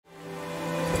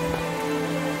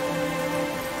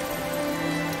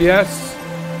Yes,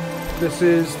 this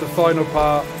is the final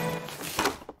part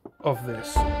of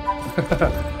this.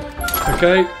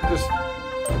 Okay,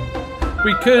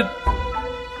 we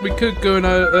could go and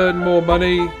earn more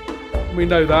money. We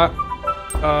know that.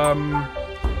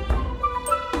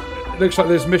 Looks like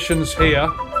there's missions here.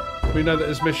 We know that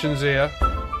there's missions here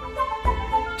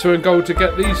to earn gold to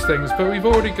get these things, but we've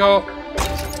already got.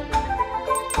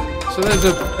 So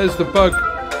there's the bug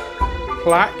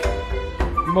plaque,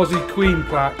 Mozzie Queen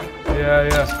plaque.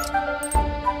 Yeah.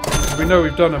 We know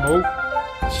we've done them all.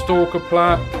 Stalker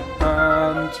plaque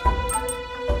and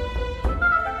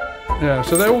yeah.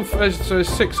 So they're all. So there's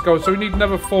 6 gold. So we need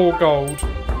another 4 gold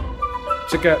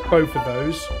to get both of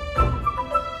those.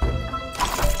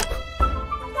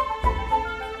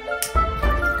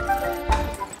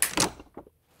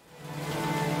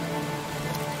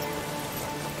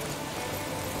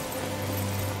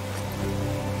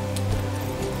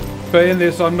 But in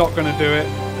this, I'm not going to do it.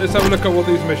 Let's have a look at what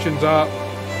these missions are.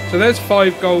 So there's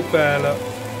 5 gold there, look.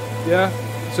 Yeah?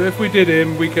 So if we did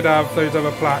him, we could have those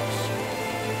other plaques.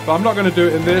 But I'm not going to do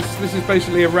it in this. This is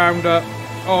basically a roundup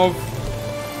of...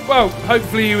 Well,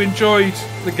 hopefully you enjoyed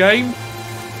the game.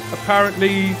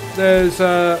 Apparently there's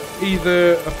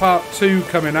either a part 2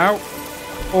 coming out,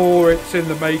 or it's in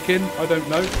the making. I don't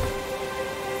know.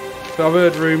 So I've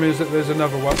heard rumours that there's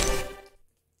another one.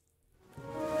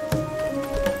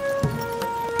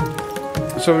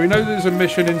 So we know there's a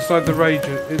mission inside the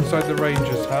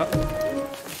ranger's hut.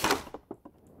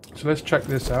 So let's check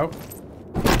this out.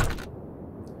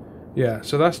 Yeah,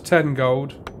 so that's 10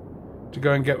 gold to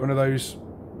go and get one of those,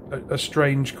 a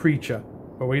strange creature.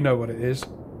 Well, we know what it is.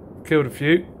 Killed a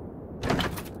few.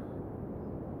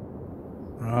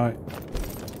 Right.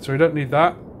 So we don't need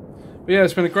that. But yeah,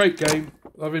 it's been a great game.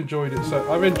 I've enjoyed it. So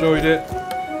I've enjoyed it,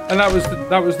 and that was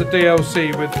the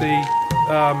DLC with the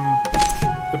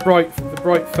bright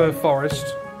fir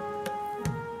forest.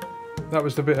 That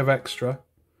was the bit of extra,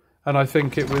 and I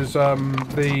think it was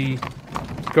the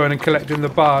going and collecting the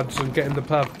bards and getting the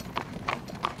pub.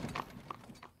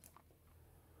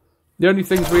 The only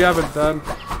things we haven't done,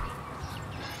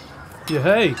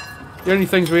 the only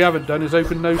things we haven't done is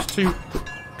open those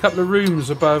couple of rooms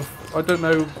above. I don't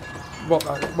know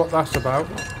what that's about.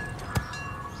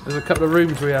 There's a couple of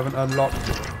rooms we haven't unlocked.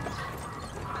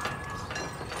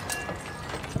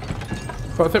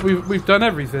 But I think we've done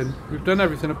everything. We've done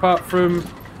everything apart from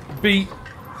beat.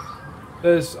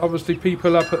 There's obviously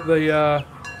people up at the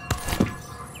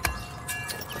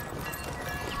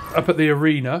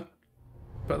arena,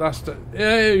 but that's the.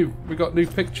 Hey, we got new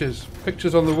pictures.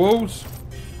 Pictures on the walls.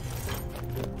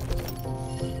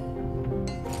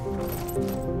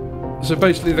 So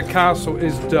basically, the castle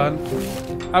is done.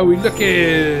 How are we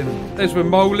looking? There's a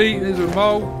Moley. There's a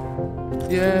mole.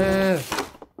 Yeah.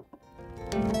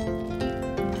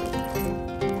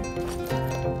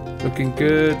 Looking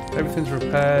good. Everything's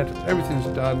repaired. Everything's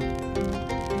done.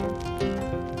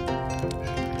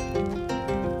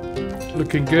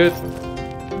 Looking good.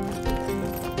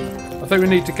 I think we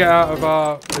need to get out of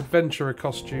our adventurer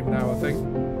costume now, I think.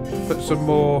 Put some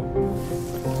more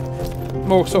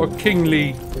sort of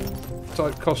kingly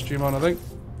type costume on, I think.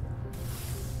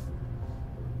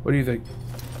 What do you think?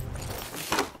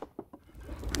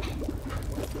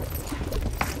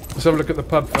 Let's have a look at the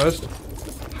pub first.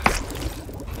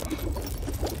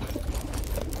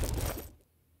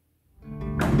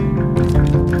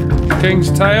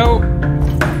 King's Tail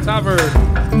Tavern.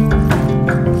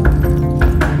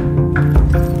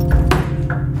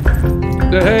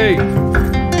 Hey,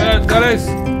 Dennis.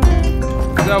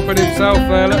 He's helping himself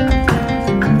there, look.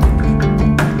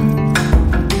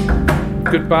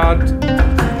 Good bad.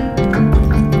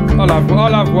 I'll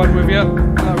have one with you.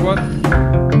 I'll have one.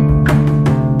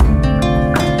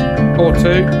 Or 2.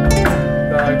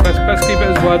 No, best keep it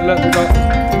as one. Look, we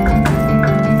got.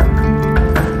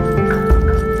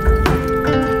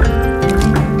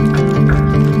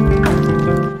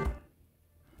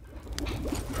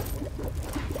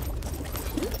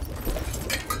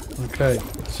 Okay,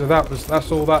 so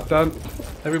that's all that done.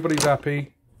 Everybody's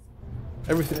happy.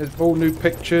 Everything is all new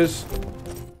pictures.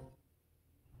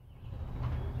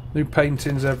 New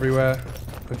paintings everywhere.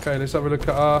 Okay, let's have a look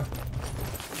at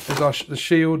the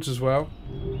shields as well.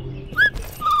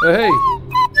 Hey!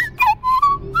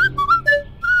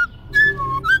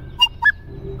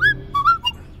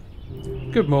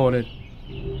 Good morning.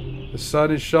 The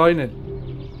sun is shining.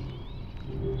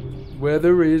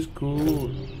 Weather is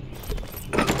cool.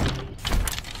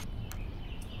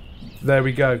 There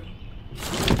we go.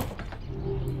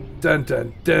 Dun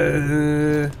dun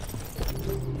dun.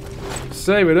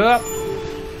 Save it up.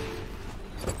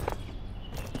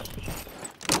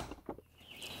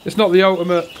 It's not the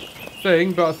ultimate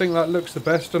thing, but I think that looks the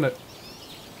best, doesn't it?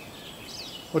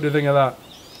 What do you think of that?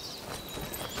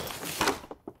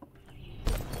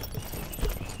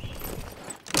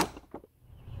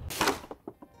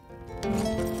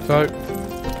 So,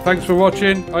 thanks for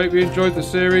watching. I hope you enjoyed the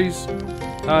series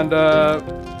and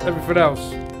everything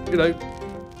else. You know,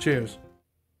 cheers.